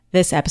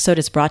This episode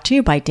is brought to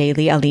you by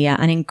Daily Aliyah,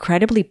 an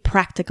incredibly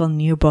practical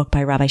new book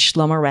by Rabbi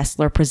Shlomo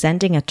Ressler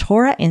presenting a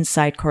Torah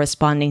insight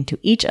corresponding to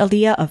each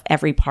Aliyah of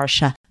every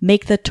Parsha.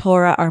 Make the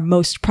Torah our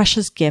most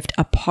precious gift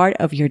a part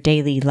of your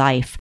daily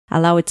life.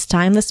 Allow its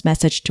timeless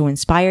message to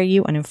inspire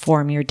you and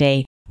inform your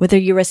day. Whether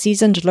you're a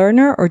seasoned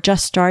learner or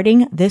just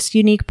starting, this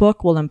unique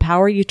book will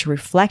empower you to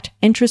reflect,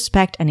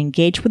 introspect, and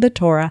engage with the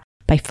Torah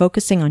by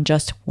focusing on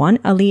just one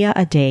Aliyah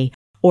a day.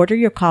 Order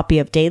your copy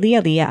of Daily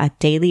Aliyah at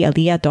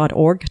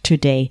dailyaliyah.org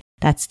today.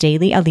 That's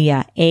Daily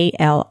Aliyah,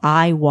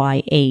 ALIYAH.org.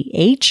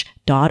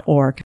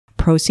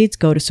 Proceeds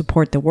go to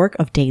support the work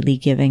of daily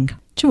giving.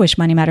 Jewish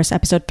Money Matters,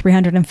 episode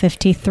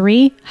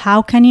 353,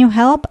 How Can You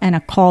Help? And a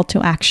Call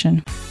to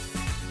Action.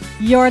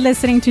 You're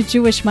listening to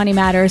Jewish Money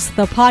Matters,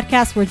 the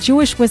podcast where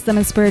Jewish wisdom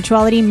and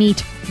spirituality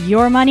meet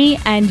your money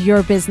and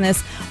your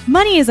business.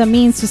 Money is a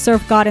means to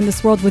serve God in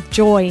this world with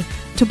joy,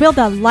 to build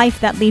a life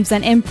that leaves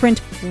an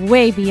imprint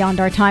way beyond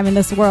our time in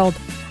this world.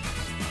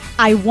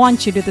 I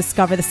want you to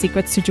discover the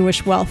secrets to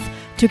Jewish wealth,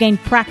 to gain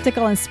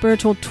practical and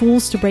spiritual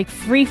tools to break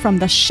free from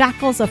the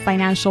shackles of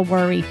financial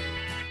worry,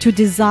 to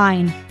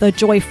design the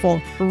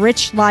joyful,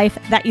 rich life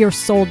that your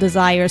soul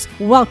desires.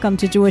 Welcome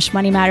to Jewish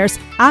Money Matters.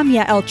 I'm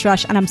Yael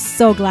Trush, and I'm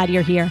so glad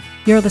you're here.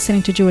 You're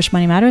listening to Jewish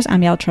Money Matters.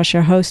 I'm Yael Trush,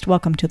 your host.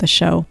 Welcome to the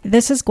show.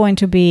 This is going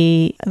to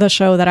be the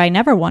show that I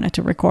never wanted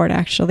to record,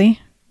 actually,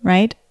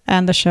 right?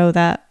 And the show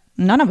that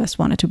none of us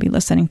wanted to be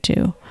listening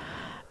to.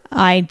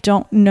 I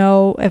don't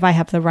know if I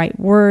have the right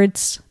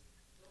words,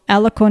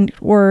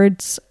 eloquent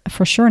words,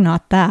 for sure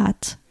not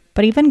that,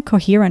 but even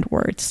coherent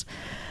words.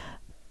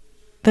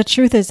 The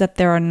truth is that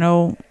there are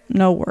no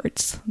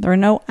words. There are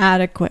no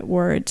adequate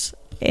words.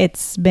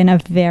 It's been a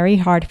very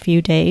hard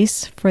few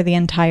days for the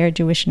entire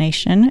Jewish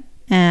nation,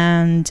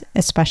 and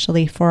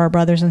especially for our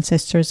brothers and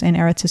sisters in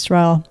Eretz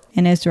Israel,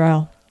 in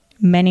Israel.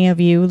 Many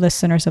of you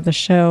listeners of the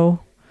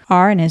show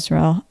are in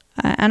Israel.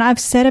 And I've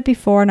said it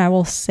before and I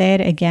will say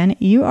it again.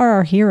 You are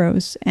our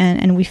heroes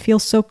and we feel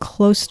so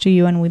close to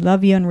you and we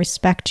love you and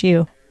respect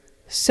you.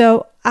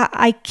 So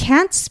I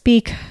can't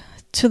speak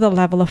to the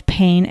level of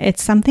pain.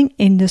 It's something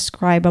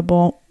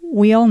indescribable.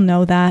 We all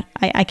know that.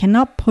 I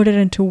cannot put it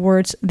into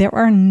words. There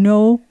are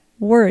no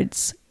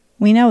words.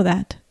 We know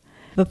that.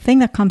 The thing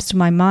that comes to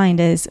my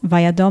mind is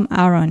Vayadom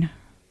Aaron.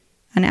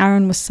 And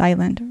Aaron was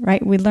silent,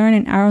 right? We learn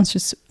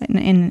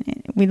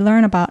we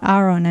learn about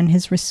Aaron and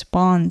his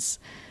response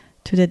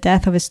to the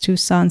death of his two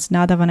sons,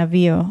 Nadav and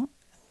Avihu,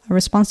 a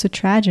response to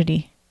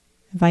tragedy.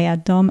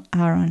 Vayadom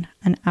Aaron,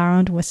 and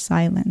Aaron was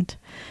silent.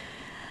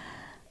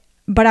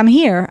 But I'm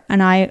here,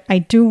 and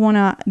I do want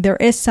to, there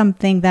is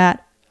something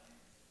that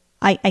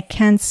I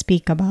can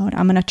speak about.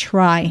 I'm going to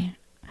try.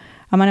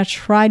 I'm going to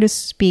try to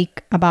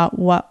speak about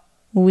what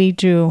we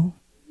do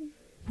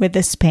with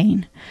this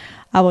pain.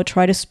 I will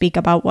try to speak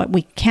about what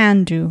we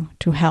can do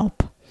to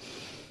help.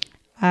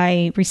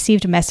 I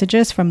received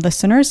messages from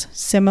listeners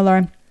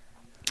similar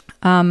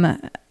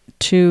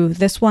to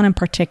this one in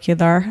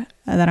particular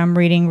that I'm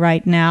reading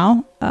right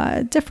now.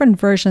 Different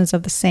versions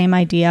of the same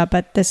idea,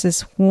 but this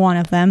is one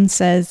of them. It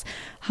says,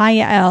 "Hi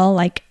Yael,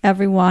 like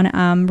everyone,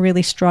 I'm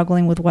really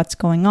struggling with what's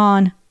going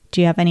on.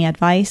 Do you have any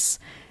advice?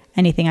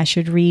 Anything I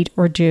should read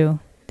or do?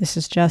 This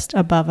is just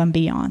above and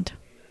beyond."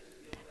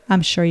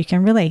 I'm sure you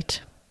can relate,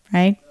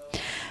 right?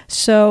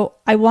 So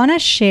I want to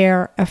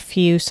share a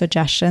few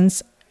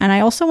suggestions. And I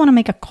also want to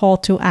make a call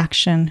to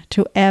action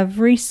to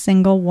every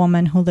single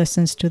woman who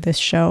listens to this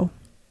show.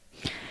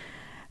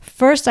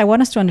 First, I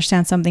want us to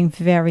understand something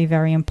very,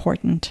 very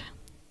important.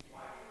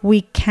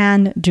 We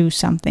can do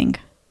something.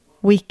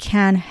 We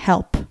can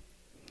help.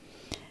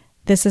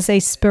 This is a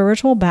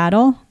spiritual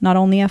battle, not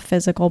only a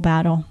physical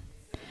battle.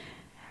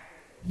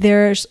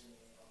 There's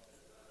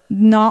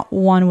not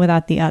one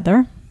without the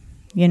other.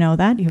 You know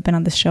that. You've been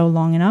on this show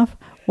long enough.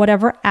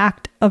 Whatever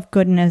act of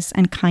goodness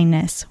and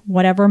kindness,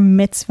 whatever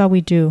mitzvah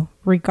we do,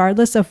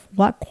 regardless of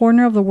what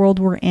corner of the world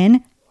we're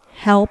in,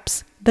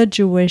 helps the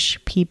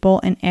Jewish people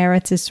in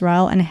Eretz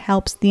Israel and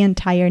helps the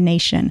entire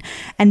nation.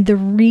 And the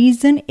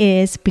reason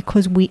is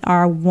because we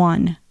are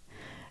one.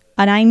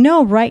 And I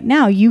know right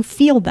now you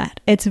feel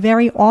that. It's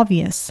very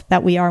obvious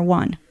that we are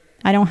one.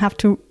 I don't have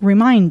to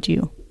remind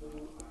you.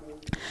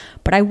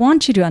 But I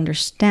want you to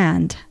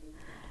understand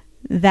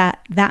that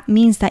that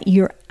means that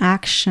your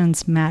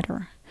actions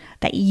matter.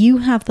 That you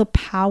have the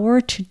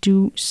power to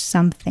do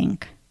something.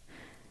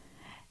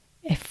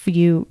 If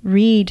you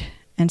read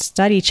and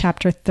study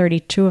chapter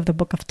 32 of the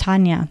book of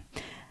Tanya,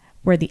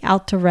 where the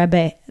Alter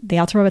Rebbe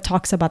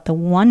talks about the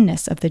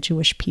oneness of the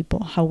Jewish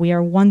people, how we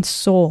are one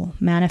soul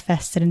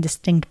manifested in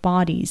distinct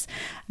bodies.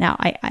 Now,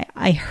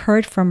 I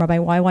heard from Rabbi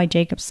Y.Y.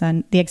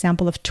 Jacobson the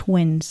example of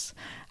twins,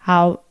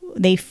 how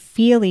they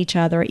feel each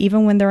other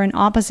even when they're in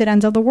opposite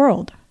ends of the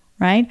world,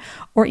 right?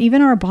 Or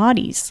even our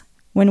bodies.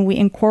 When we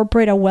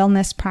incorporate a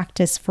wellness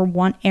practice for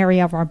one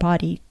area of our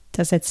body,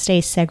 does it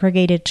stay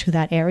segregated to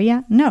that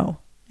area? No,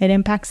 it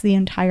impacts the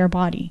entire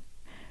body.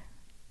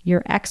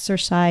 Your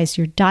exercise,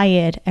 your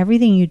diet,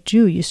 everything you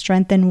do, you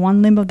strengthen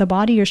one limb of the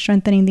body, you're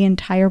strengthening the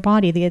entire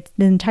body, the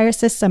entire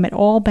system, it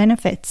all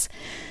benefits.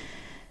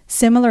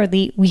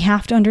 Similarly, we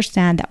have to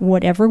understand that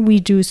whatever we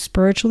do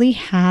spiritually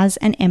has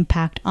an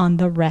impact on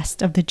the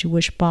rest of the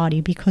Jewish body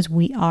because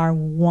we are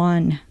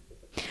one.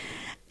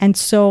 And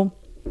so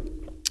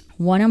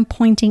what I'm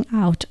pointing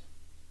out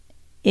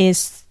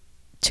is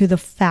to the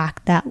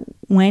fact that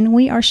when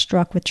we are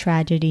struck with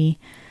tragedy,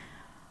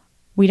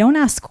 we don't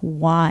ask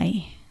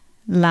why,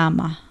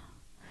 lama.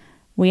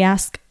 We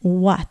ask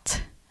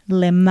what,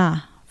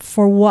 lema,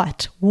 for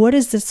what? What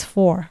is this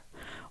for?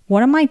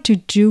 What am I to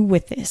do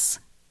with this?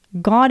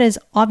 God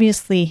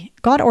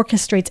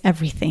orchestrates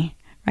everything,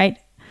 right?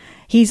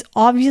 He's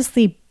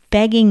obviously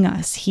begging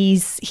us.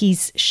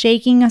 He's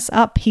shaking us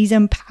up. He's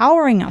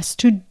empowering us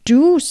to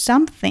do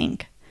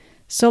something.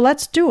 So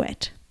let's do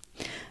it.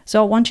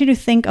 So I want you to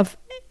think of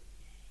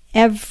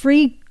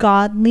every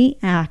godly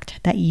act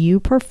that you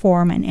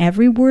perform and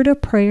every word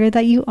of prayer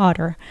that you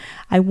utter.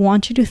 I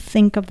want you to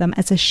think of them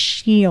as a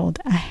shield,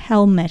 a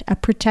helmet, a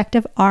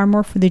protective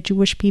armor for the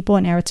Jewish people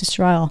in Eretz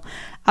Israel,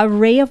 a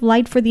ray of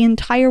light for the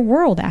entire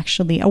world,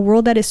 actually, a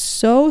world that is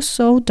so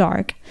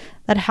dark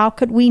that how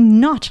could we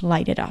not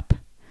light it up,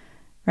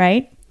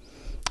 right?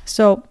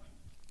 So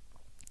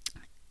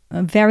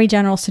a very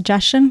general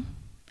suggestion,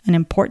 an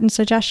important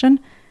suggestion,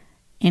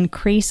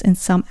 increase in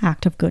some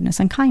act of goodness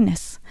and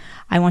kindness.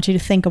 I want you to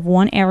think of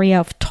one area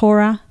of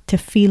Torah,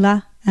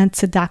 tefillah, and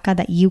tzedakah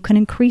that you can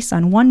increase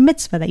on, one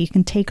mitzvah that you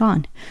can take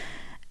on.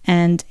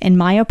 And in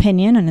my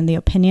opinion, and in the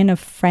opinion of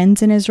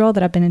friends in Israel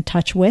that I've been in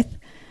touch with,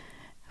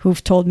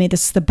 who've told me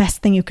this is the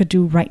best thing you could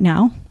do right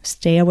now,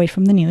 stay away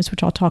from the news,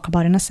 which I'll talk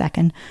about in a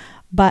second.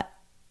 But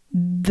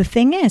the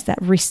thing is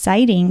that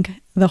reciting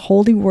the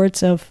holy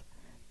words of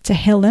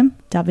Tehillim,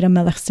 David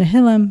HaMelech's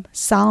Tehillim,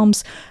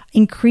 Psalms,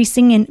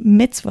 increasing in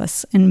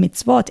mitzvahs and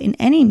mitzvot, in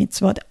any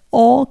mitzvot,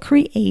 all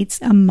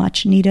creates a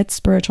much needed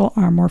spiritual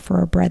armor for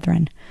our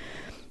brethren.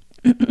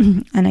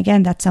 And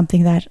again, that's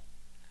something that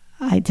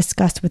I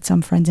discussed with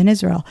some friends in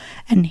Israel.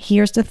 And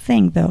here's the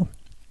thing though,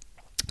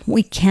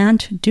 we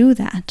can't do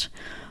that.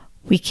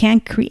 We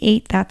can't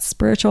create that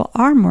spiritual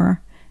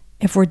armor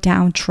if we're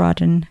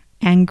downtrodden,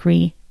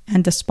 angry,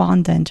 and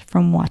despondent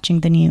from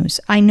watching the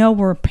news. I know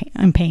we're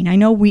in pain. I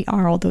know we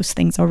are all those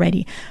things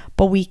already,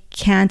 but we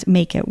can't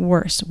make it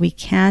worse. We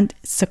can't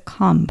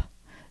succumb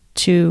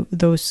to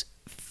those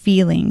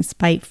feelings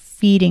by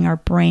feeding our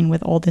brain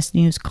with all this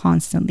news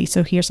constantly.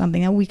 So here's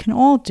something that we can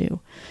all do,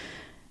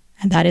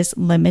 and that is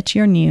limit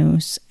your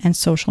news and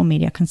social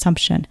media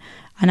consumption.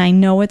 And I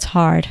know it's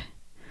hard.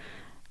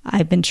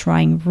 I've been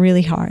trying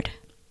really hard.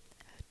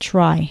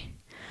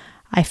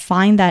 I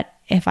find that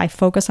if I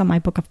focus on my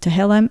book of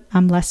Tehillim,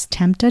 I'm less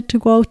tempted to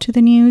go to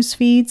the news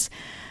feeds.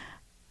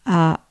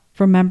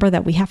 Remember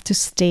that we have to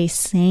stay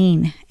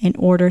sane in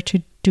order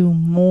to do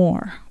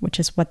more, which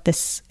is what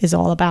this is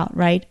all about,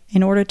 right?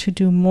 In order to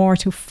do more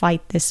to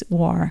fight this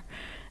war,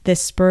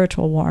 this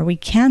spiritual war. We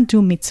can't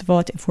do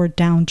mitzvot if we're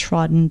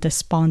downtrodden,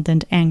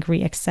 despondent,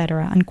 angry,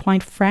 etc. And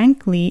quite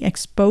frankly,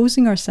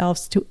 exposing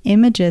ourselves to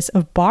images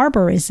of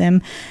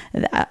barbarism,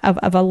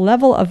 of a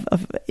level of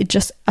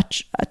just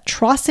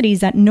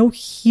atrocities that no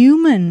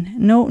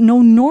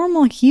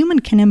normal human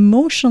can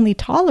emotionally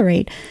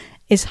tolerate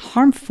is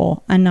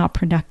harmful and not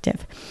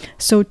productive.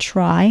 So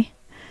try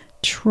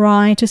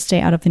to stay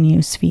out of the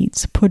news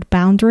feeds. Put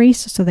boundaries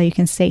so that you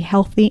can stay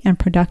healthy and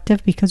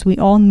productive, because we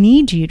all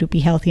need you to be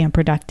healthy and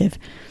productive.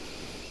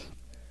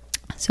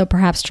 So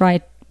perhaps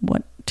try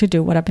what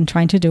I've been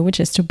trying to do, which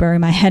is to bury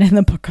my head in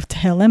the book of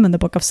Tehillim and the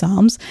book of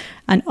Psalms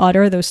and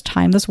utter those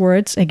timeless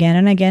words again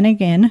and again and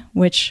again,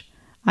 which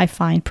I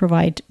find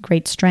provide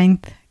great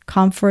strength,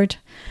 comfort,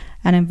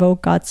 and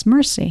invoke God's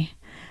mercy.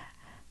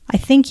 I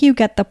think you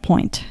get the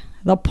point.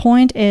 The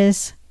point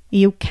is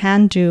you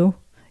can do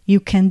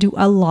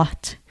a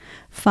lot.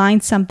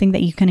 Find something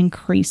that you can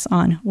increase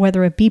on,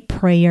 whether it be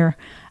prayer,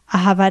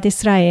 Ahavat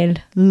Israel,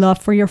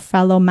 love for your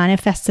fellow,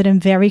 manifested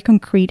in very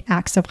concrete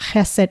acts of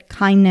chesed,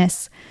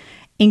 kindness.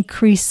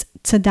 Increase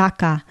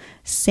tzedakah,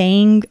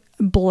 saying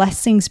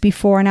blessings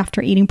before and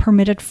after eating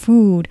permitted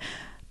food,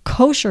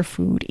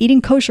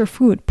 eating kosher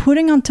food,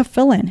 putting on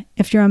tefillin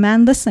if you're a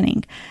man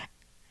listening,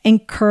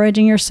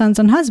 encouraging your sons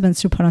and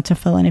husbands to put on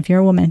tefillin if you're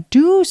a woman.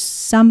 Do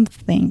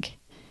something.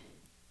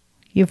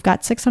 You've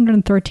got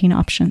 613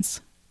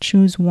 options.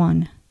 Choose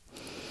one.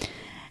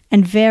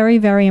 And very,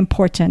 very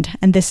important,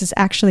 and this is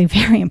actually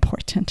very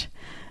important,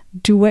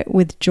 do it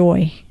with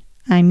joy.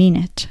 I mean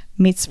it.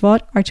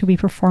 Mitzvot are to be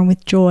performed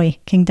with joy.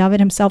 King David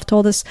himself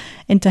told us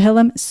in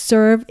Tehillim,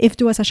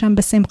 Ifdu as Hashem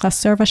b'simcha,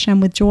 serve Hashem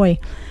with joy.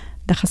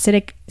 The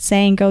Hasidic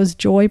saying goes,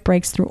 joy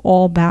breaks through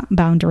all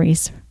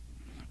boundaries.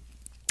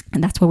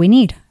 And that's what we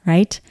need,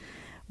 right?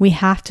 We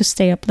have to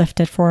stay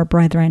uplifted for our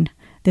brethren.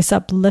 This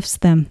uplifts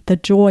them. The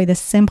joy, the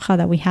simcha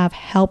that we have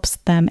helps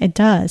them. It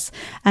does.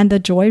 And the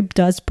joy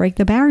does break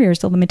the barriers,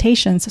 the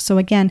limitations. So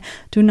again,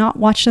 do not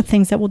watch the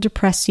things that will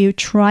depress you.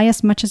 Try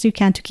as much as you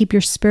can to keep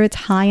your spirits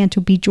high and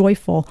to be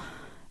joyful.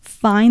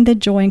 Find the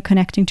joy in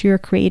connecting to your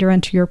Creator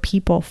and to your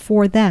people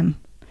for them.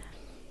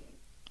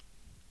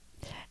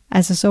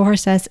 As the Zohar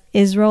says,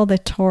 Israel, the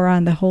Torah,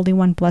 and the Holy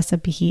One,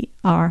 blessed be He,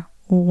 are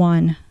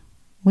one.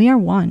 We are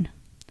one.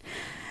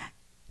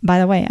 by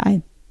the way,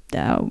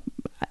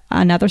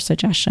 another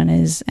suggestion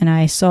is, and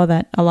I saw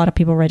that a lot of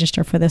people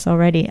register for this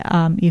already,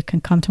 you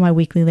can come to my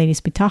weekly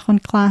Ladies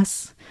Bitachon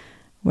class,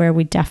 where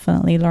we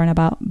definitely learn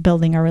about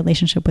building our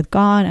relationship with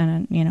God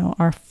and,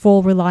 our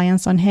full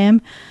reliance on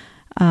Him.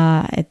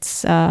 I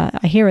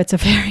hear it's a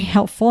very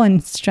helpful in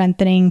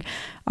strengthening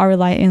our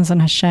reliance on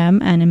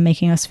Hashem and in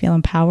making us feel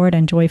empowered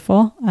and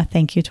joyful.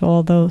 Thank you to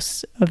all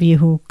those of you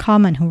who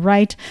come and who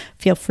write.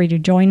 Feel free to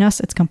join us.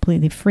 It's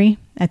completely free.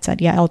 It's at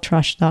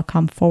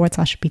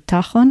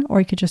yaeltrush.com/bitachon, or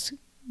you could just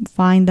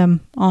find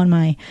them on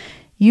my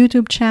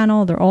YouTube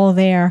channel. They're all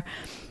there.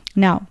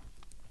 Now,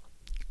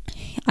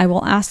 I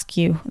will ask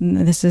you,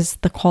 this is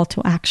the call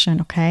to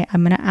action, okay?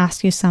 I'm going to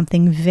ask you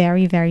something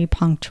very, very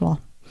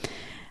punctual.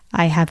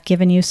 I have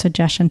given you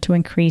suggestion to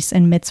increase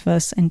in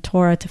mitzvahs, in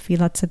Torah,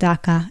 tefillah,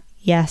 tzedakah.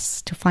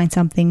 Yes, to find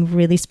something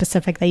really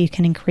specific that you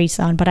can increase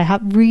on. But I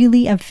have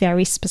really a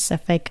very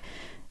specific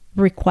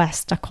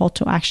request, a call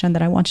to action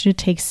that I want you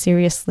to take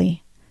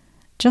seriously.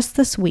 Just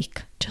this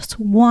week, just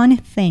one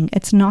thing.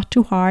 It's not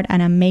too hard,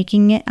 and I'm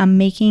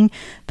making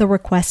the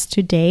request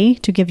today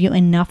to give you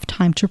enough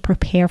time to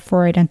prepare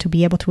for it and to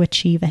be able to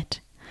achieve it.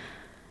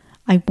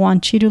 I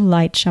want you to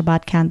light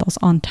Shabbat candles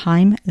on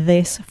time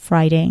this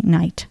Friday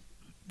night.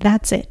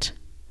 That's it.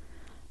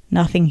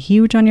 Nothing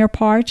huge on your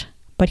part,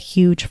 but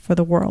huge for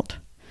the world.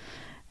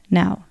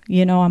 Now,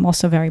 I'm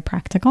also very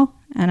practical,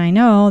 and I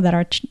know that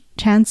our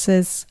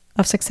chances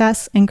of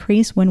success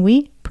increase when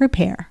we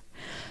prepare.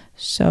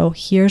 So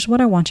here's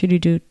what I want you to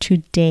do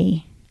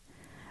today.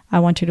 I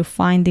want you to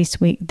find this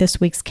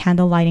week's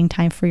candle lighting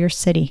time for your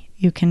city.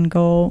 You can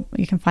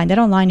find it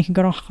online. You can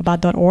go to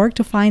chabad.org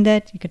to find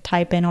it. You could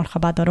type in on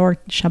chabad.org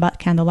Shabbat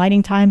candle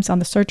lighting times. On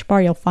the search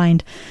bar, you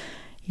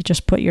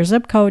just put your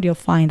zip code, you'll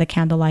find the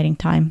candle lighting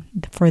time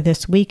for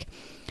this week.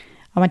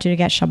 I want you to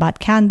get Shabbat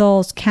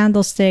candles,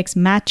 candlesticks,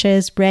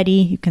 matches ready.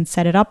 You can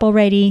set it up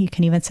already. You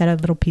can even set a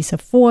little piece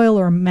of foil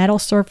or metal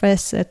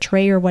surface, a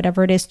tray or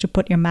whatever it is to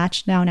put your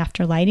match down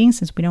after lighting,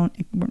 since we're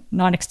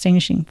not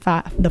extinguishing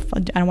I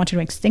don't want you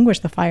to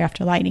extinguish the fire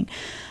after lighting.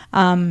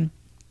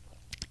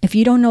 If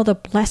you don't know the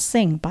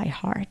blessing by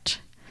heart,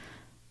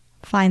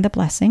 find the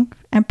blessing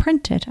and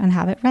print it and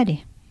have it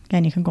ready.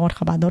 Again, you can go to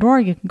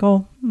chabad.org. You can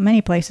go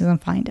many places and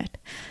find it.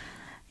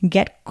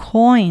 Get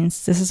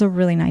coins. This is a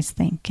really nice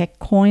thing. Get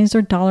coins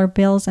or dollar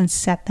bills and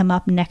set them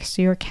up next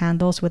to your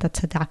candles with a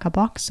tzedakah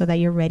box so that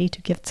you're ready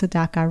to give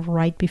tzedakah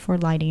right before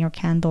lighting your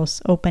candles,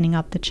 opening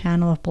up the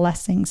channel of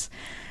blessings.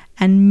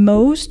 And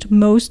most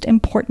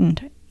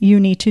important, you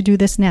need to do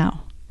this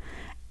now.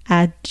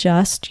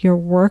 Adjust your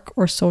work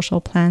or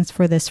social plans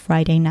for this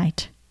Friday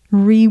night.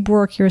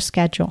 Rework your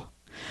schedule.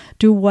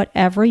 Do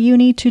whatever you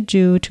need to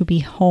do to be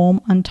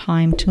home on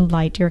time to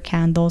light your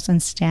candles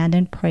and stand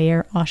in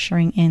prayer,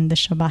 ushering in the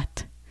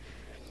Shabbat.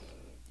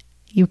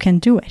 You can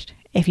do it.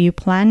 If you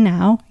plan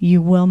now,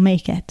 you will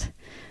make it.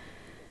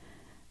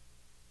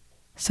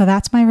 So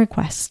that's my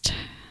request.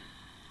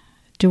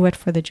 Do it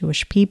for the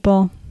Jewish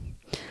people.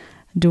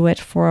 Do it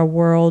for a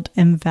world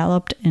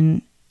enveloped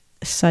in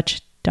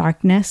such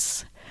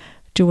darkness.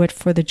 Do it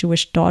for the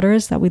Jewish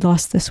daughters that we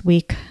lost this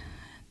week.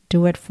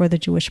 Do it for the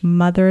Jewish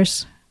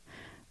mothers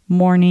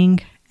mourning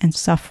and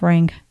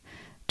suffering.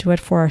 Do it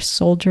for our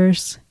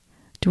soldiers.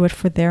 Do it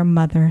for their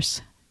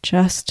mothers.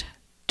 Just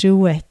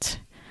do it.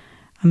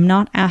 I'm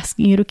not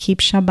asking you to keep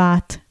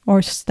Shabbat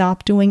or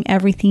stop doing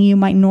everything you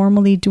might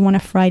normally do on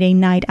a Friday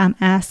night. I'm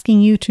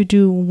asking you to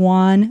do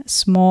one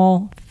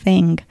small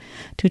thing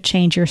to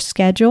change your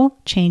schedule,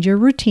 change your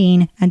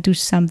routine, and do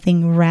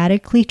something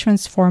radically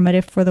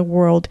transformative for the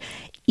world,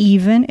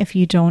 even if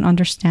you don't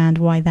understand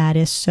why that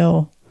is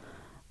so.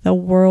 The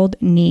world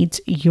needs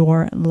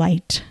your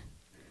light.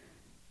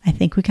 I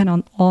think we can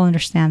all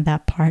understand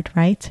that part,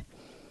 right?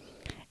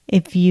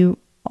 If you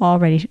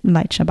already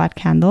light Shabbat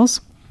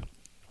candles,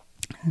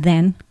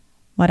 then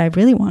what I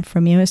really want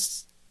from you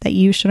is that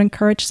you should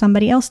encourage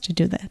somebody else to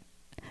do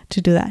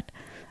that.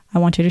 I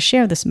want you to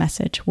share this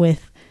message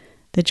with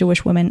the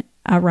Jewish women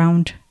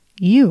around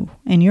you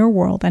in your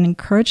world and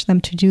encourage them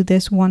to do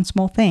this one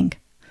small thing.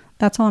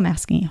 That's all I'm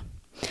asking you.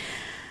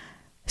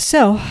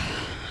 So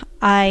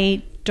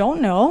I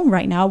don't know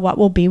right now what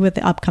will be with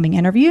the upcoming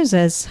interviews,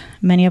 as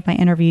many of my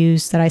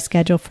interviews that I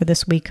scheduled for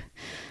this week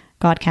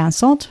got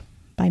canceled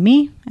by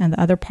me and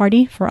the other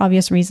party for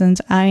obvious reasons.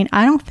 I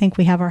don't think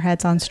we have our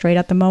heads on straight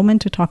at the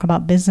moment to talk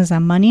about business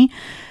and money.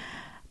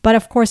 But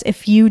of course,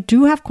 if you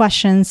do have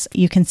questions,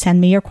 you can send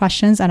me your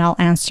questions and I'll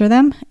answer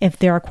them. If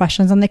there are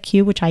questions on the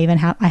queue, which I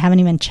haven't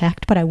even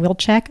checked, but I will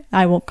check,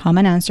 I will come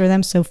and answer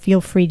them. So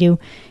feel free to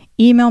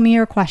email me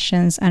your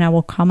questions and I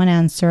will come and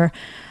answer.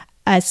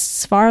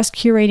 As far as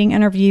curating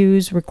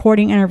interviews,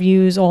 recording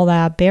interviews, all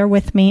that, bear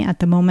with me at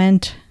the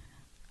moment.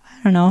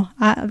 I don't know.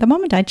 At the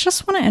moment, I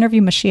just want to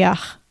interview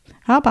Mashiach.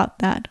 How about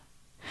that?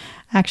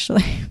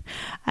 Actually,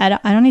 I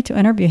don't need to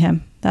interview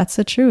him. That's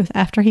the truth.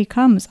 After he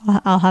comes,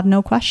 I'll have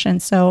no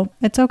questions. So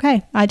it's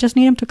okay. I just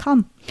need him to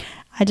come.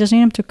 I just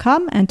need him to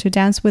come and to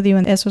dance with you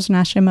in the Esros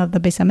Nashim of the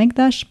Beis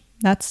HaMikdash.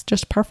 That's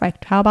just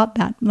perfect. How about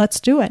that? Let's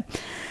do it.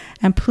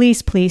 And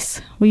please,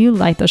 please, will you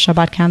light those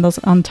Shabbat candles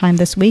on time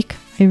this week?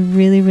 I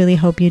really, really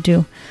hope you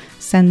do.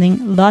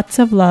 Sending lots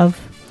of love,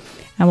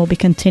 and we'll be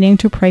continuing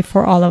to pray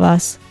for all of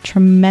us.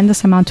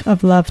 Tremendous amount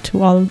of love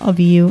to all of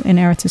you in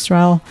Eretz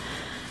Israel,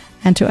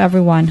 and to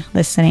everyone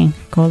listening.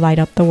 Go light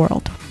up the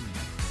world.